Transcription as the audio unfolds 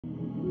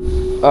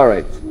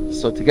Alright,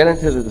 so to get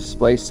into the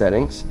display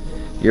settings,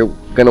 you're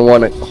going to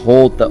want to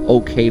hold the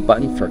OK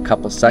button for a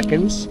couple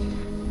seconds.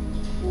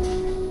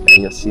 And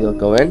you'll see it'll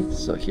go in.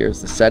 So here's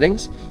the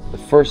settings. The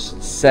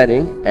first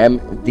setting,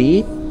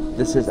 MD,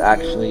 this is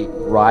actually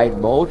ride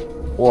mode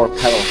or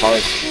pedal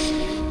hardness.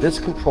 This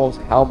controls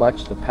how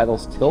much the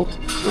pedals tilt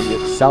when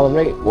you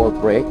accelerate or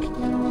brake.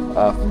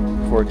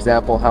 For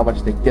example, how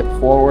much they dip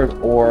forward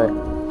or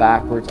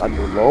backwards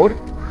under load.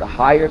 The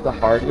higher the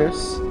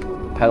hardness,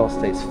 the pedal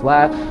stays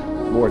flat,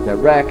 more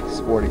direct,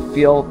 sporty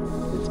feel.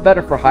 It's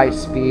better for high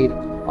speed,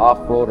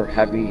 off-road or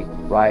heavy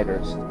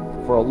riders.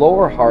 For a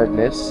lower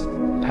hardness,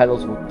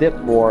 pedals will dip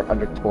more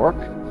under torque.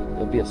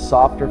 It'll be a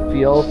softer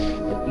feel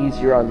and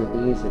easier on the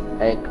knees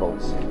and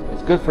ankles.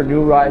 It's good for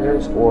new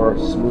riders or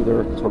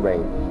smoother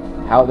terrain.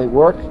 How they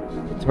work: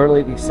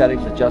 internally these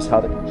settings adjust how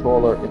the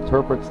controller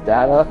interprets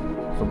data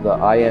from the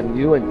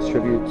IMU and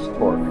distributes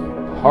torque.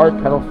 A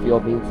hard pedal feel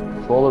means the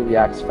controller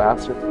reacts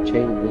faster to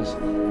changes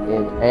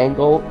in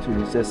angle to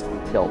resist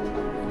tilt.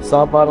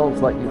 Some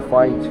models let you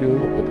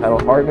fine-tune the pedal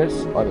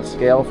hardness on a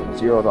scale from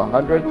 0 to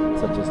 100,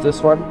 such as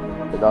this one.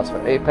 The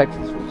Nosfet Apex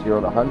is from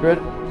 0 to 100,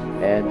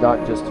 and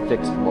not just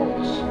fixed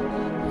modes.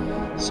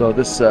 So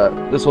this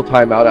will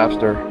time out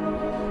after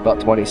about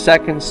 20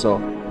 seconds, so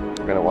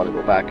we're going to want to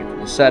go back into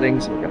the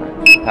settings. We're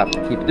going to have to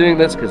keep doing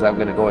this because I'm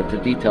going to go into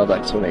detailed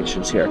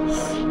explanations here.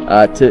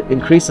 To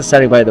increase the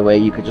setting, by the way,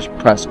 you could just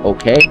press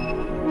OK.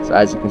 So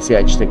as you can see,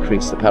 I just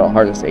increased the pedal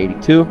hardness to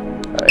 82,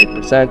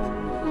 8%.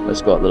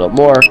 Let's go a little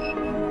more.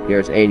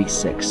 Here's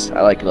 86.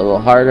 I like it a little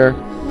harder,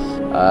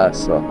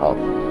 so I'll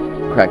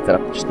crank that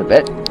up just a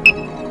bit.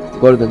 To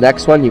go to the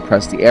next one, you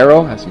press the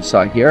arrow, as you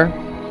saw here.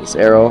 This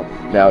arrow,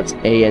 now it's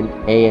A and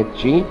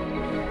G.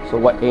 So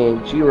what A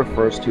and G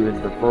refers to is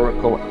the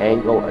vertical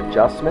angle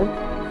adjustment.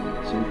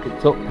 So you can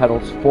tilt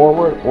pedals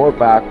forward or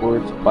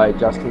backwards by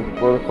adjusting the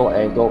vertical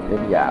angle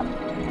in the app.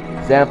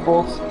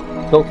 Examples: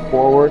 tilt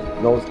forward,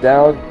 nose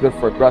down, good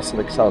for aggressive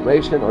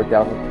acceleration or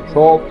downhill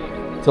control.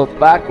 Tilt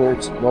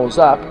backwards, nose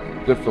up,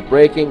 good for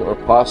braking or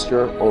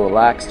posture or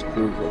relaxed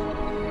cruising.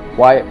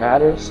 Why it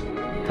matters: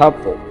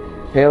 comfort.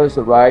 Tailors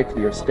the ride to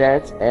your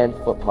stance and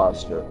foot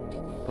posture.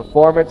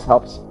 Performance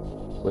helps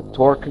with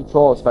torque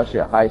control, especially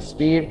at high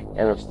speed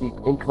and or steep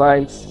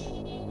inclines.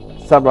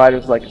 Some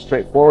riders like a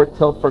straightforward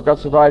tilt for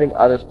aggressive riding,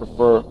 others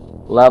prefer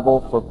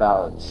level for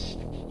balance.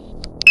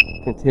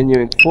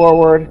 Continuing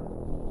forward,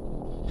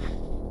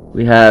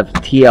 we have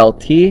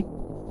TLT.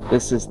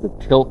 This is the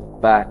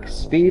Tiltback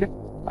speed.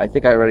 I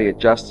think I already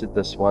adjusted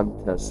this one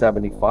to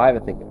 75. I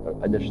think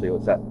initially it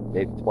was at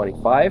maybe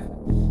 25.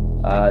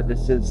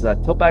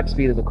 Tiltback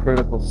speed is a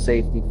critical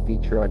safety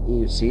feature on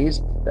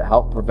EUCs that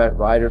help prevent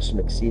riders from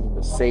exceeding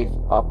the safe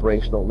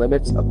operational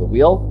limits of the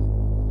wheel.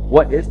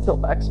 What is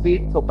tiltback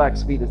speed? Tiltback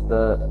speed is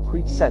the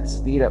preset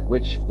speed at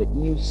which the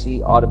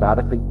EUC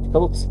automatically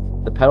tilts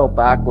the pedal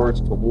backwards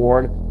to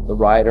warn the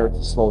rider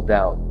to slow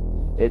down.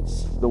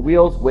 It's the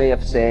wheel's way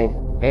of saying,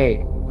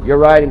 hey, you're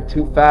riding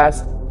too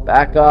fast,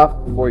 back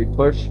off before you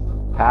push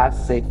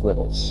past safe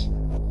limits.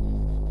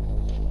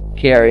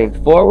 Carrying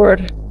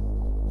forward,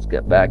 let's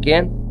get back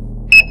in.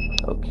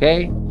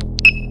 Okay.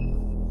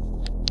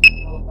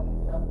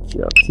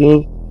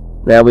 TLT.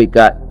 Now we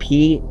got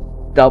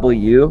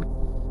PWT.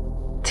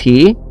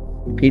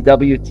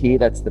 PWT,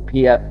 that's the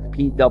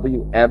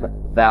PWM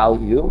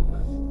value.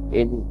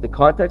 In the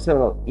context of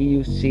an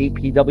EUC,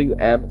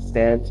 PWM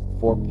stands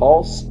for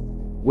pulse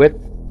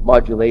width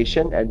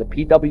modulation, and the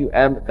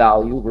PWM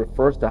value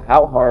refers to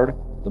how hard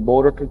the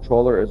motor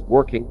controller is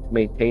working to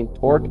maintain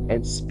torque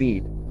and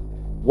speed.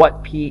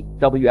 What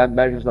PWM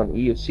measures on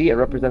EUC? It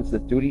represents the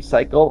duty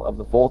cycle of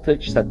the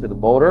voltage set to the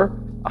motor.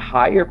 A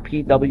higher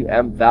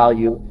PWM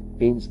value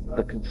means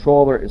the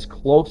controller is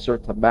closer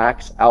to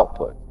max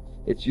output.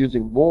 It's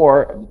using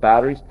more of the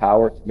battery's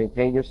power to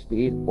maintain your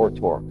speed or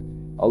torque.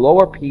 A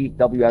lower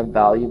PWM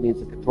value means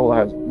the controller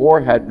has more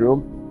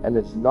headroom and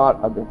is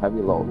not under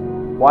heavy load.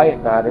 Why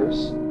it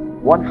matters: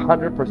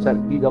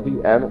 100%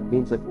 PWM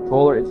means the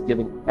controller is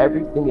giving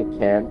everything it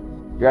can.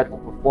 You're at the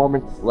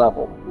performance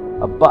level.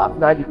 Above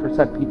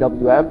 90%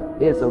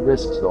 PWM is a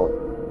risk zone.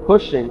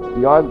 Pushing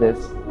beyond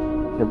this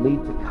can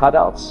lead to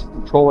cutouts.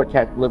 Controller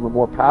can't deliver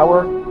more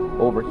power,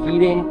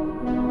 overheating,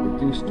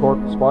 reduced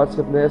torque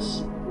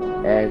responsiveness,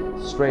 and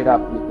straight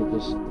up you can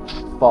just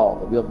fall.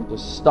 The wheel can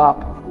just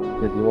stop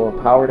because you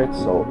overpowered it,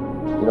 so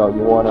you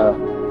want to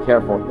be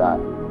careful with that.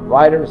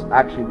 Riders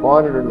actually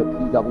monitor the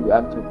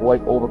PWM to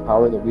avoid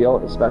overpowering the wheel,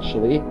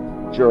 especially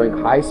during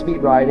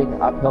high-speed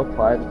riding, uphill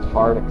climbs, and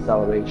hard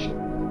acceleration.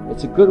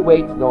 It's a good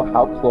way to know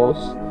how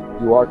close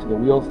you are to the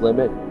wheel's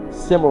limit,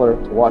 similar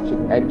to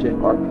watching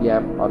engine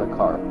RPM on a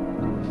car.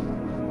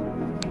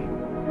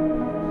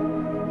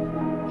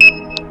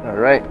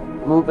 Alright,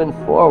 moving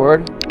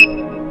forward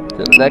to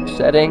the next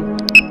setting,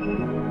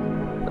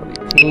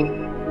 WT.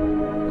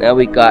 Now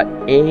we got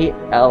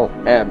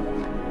ALM.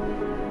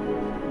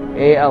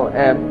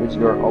 ALM is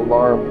your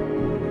alarm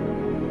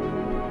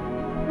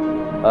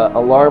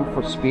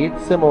for speed,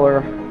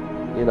 similar to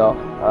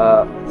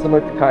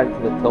kind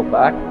of the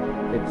Tiltback.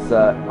 It's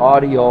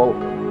audio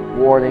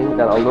warning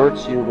that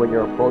alerts you when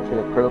you're approaching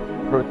a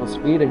critical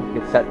speed, and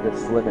you can set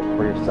this limit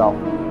for yourself.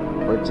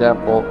 For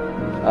example,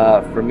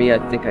 for me, I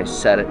think I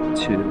set it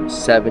to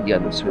 70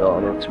 on this wheel,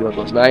 and if this wheel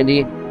goes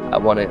 90, I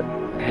want to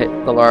hit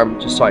the alarm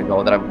just so I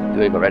know that I'm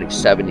doing already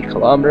 70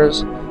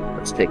 kilometers.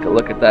 Let's take a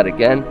look at that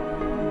again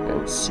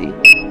and see.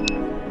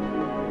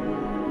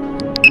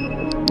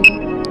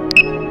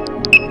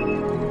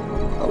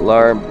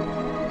 Alarm.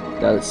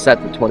 Now it's set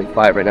to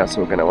 25 right now,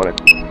 so we're going to want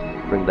to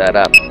bring that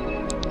up.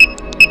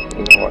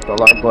 You know what, the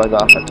alarm going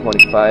off at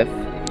 25.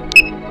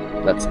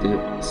 Let's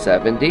do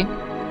 70.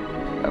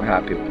 I'm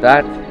happy with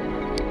that.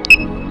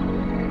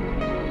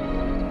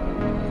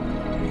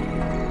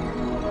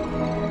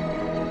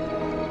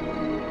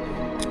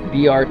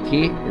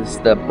 BRT is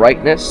the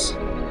brightness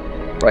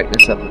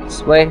of the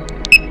display.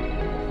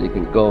 So you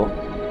can go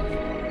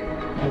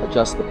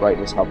adjust the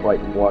brightness, how bright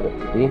you want it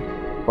to be,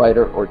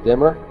 brighter or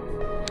dimmer.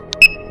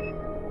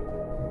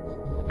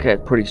 Okay,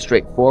 pretty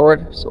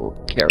straightforward, so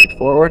we'll carry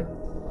forward.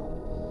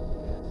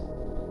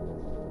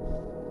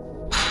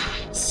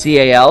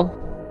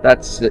 CAL,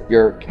 that's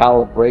your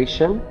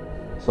calibration.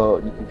 So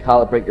you can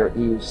calibrate your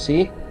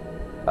EUC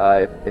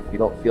if you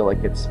don't feel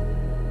like it's,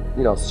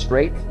 you know,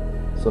 straight.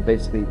 So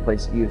basically you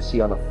place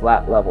EUC on a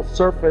flat level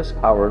surface,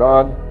 power it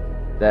on,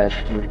 then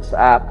through this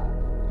app,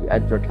 you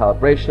enter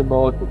calibration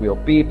mode, the wheel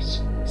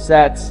beeps,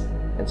 resets,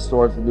 and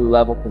stores the new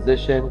level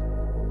position,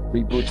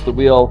 reboots the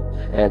wheel,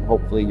 and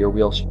hopefully your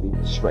wheel should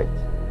be straight.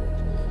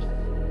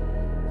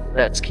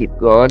 Let's keep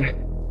going.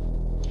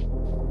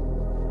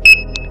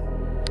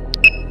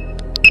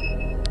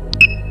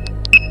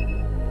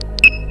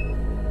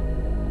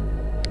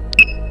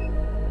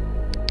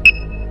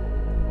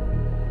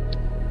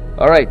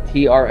 Alright,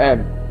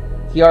 TRM.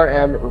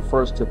 TRM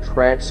refers to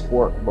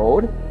transport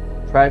mode.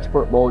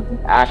 Transport mode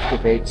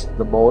deactivates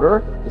the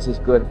motor. This is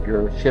good if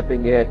you're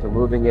shipping it or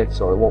moving it,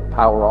 so it won't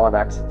power on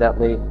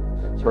accidentally.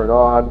 Turn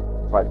on,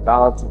 try to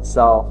balance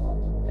itself,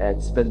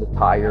 and spin the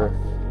tire,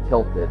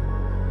 tilt it.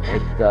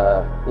 It,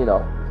 you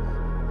know,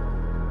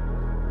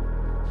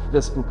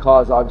 this can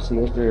cause obviously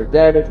injury or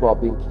damage while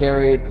being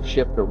carried,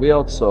 shipped, or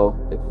wheeled. So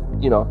if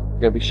you know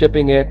you're gonna be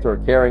shipping it or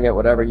carrying it,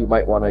 whatever, you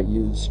might want to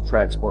use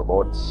transport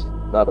mode. It's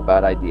not a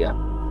bad idea.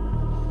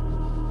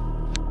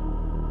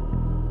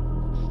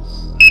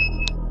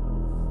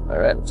 All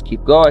right, let's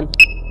keep going.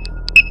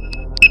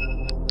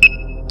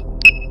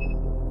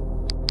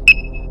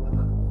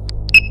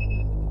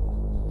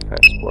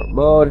 Transport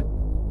mode.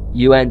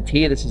 UNT,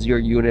 this is your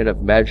unit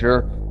of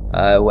measure.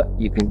 What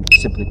you can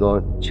simply go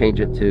and change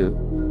it to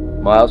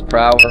miles per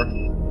hour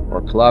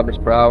or kilometers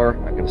per hour.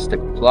 I'm going to stick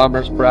with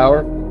kilometers per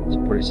hour. It's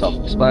pretty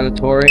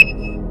self-explanatory.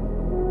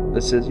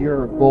 This is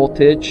your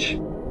voltage.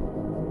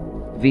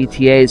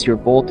 VTA is your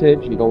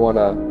voltage. You don't want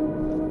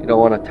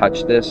to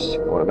touch this. You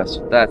don't want to mess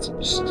with that. So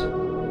just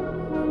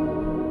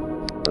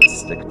let's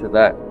stick to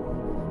that.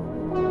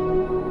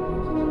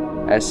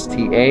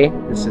 STA.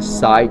 This is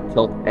side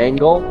tilt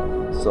angle.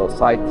 So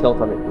side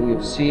tilt on an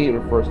EUC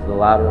refers to the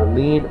lateral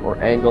lean or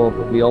angle of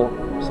the wheel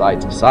from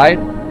side to side.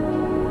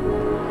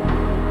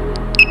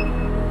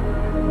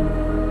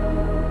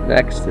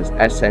 Next is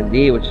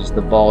SND, which is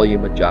the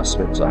volume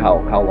adjustment. So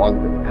how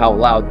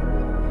loud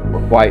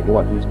or quiet you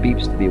want these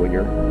beeps to be when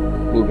you're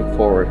moving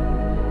forward.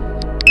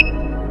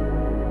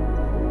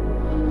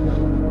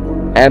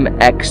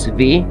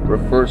 MXV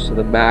refers to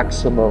the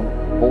maximum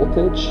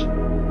voltage,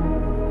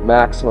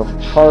 maximum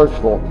charge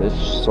voltage.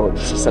 So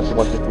this is set to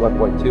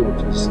 151.2,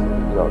 which is, you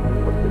know,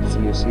 what the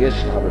CUC is,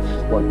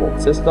 151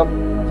 volt system.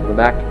 So the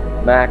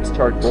max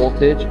charge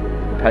voltage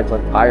depends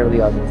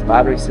entirely on its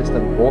battery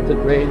system voltage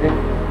rating.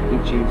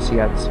 Each EUC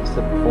has a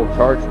specific full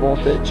charge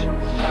voltage.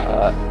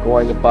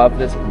 Going above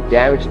this can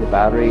damage the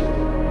battery,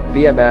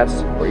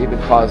 BMS, or even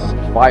cause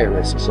fire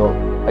risk. So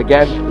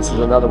again, this is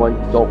another one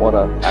you don't want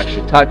to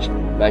actually touch. The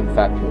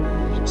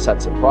manufacturer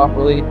sets it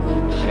properly,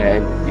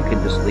 and you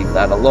can just leave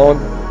that alone.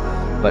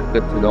 But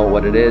good to know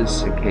what it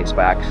is in case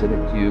by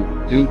accident you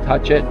do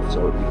touch it,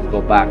 so you can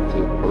go back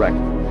to correct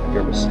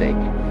your mistake.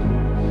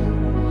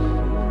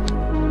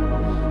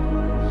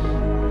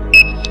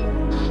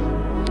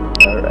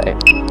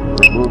 Alright,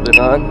 we're moving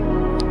on.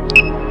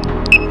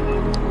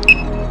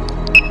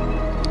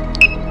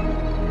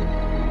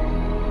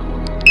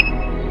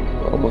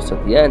 We're almost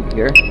at the end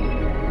here.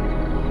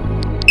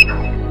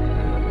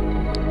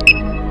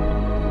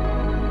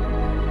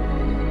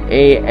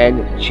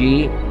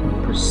 ANG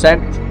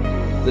percent.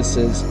 This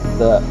is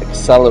the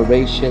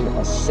acceleration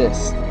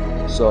assist.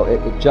 So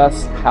it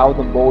adjusts how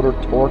the motor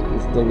torque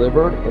is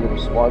delivered in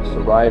response to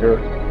rider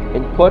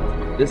input.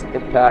 This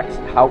impacts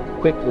how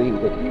quickly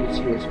the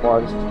EUC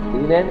responds to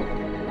lean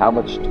in, how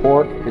much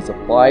torque is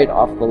applied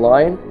off the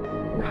line,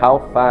 and how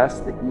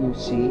fast the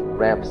EUC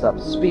ramps up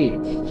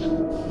speed.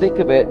 Think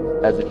of it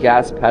as a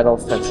gas pedal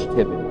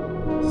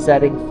sensitivity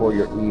setting for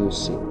your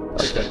EUC.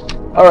 Okay.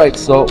 Alright,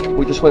 so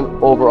we just went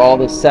over all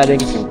the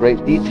settings in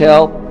great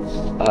detail.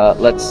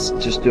 Let's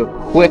just do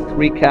a quick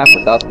recap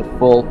without the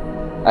full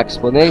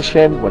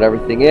explanation, what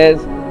everything is.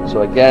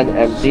 So again,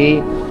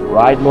 MD,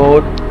 ride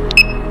mode.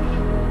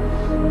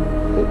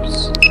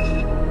 Oops.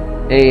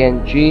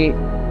 ANG,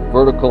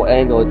 vertical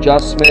angle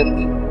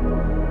adjustment,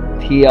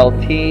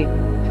 TLT,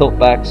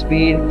 tiltback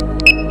speed,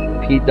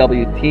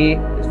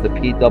 PWT is the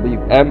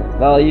PWM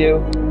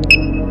value,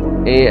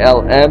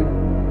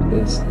 ALM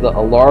is the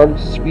alarm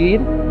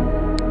speed,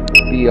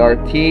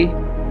 BRT,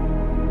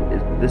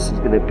 this is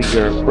going to be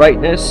your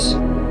brightness,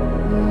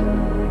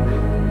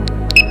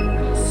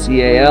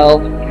 CAL,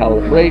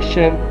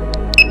 calibration,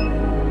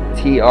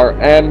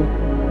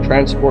 TRM,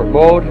 transport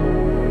mode,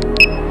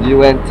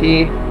 UNT,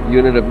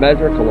 unit of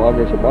measure,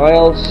 kilometers or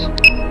miles,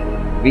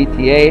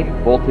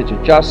 VTA, voltage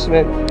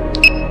adjustment,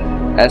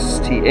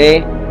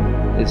 STA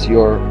is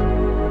your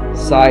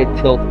side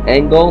tilt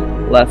angle,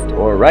 left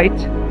or right,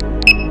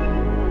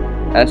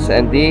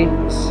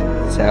 SND is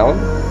sound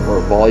or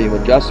volume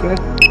adjustment,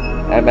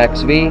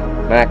 MXV,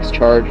 max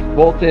charge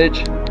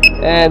voltage,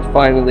 and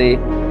finally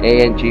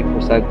ANG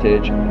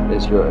percentage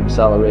is your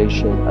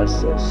acceleration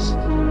assist.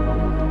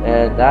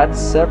 And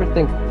that's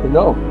everything to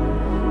know.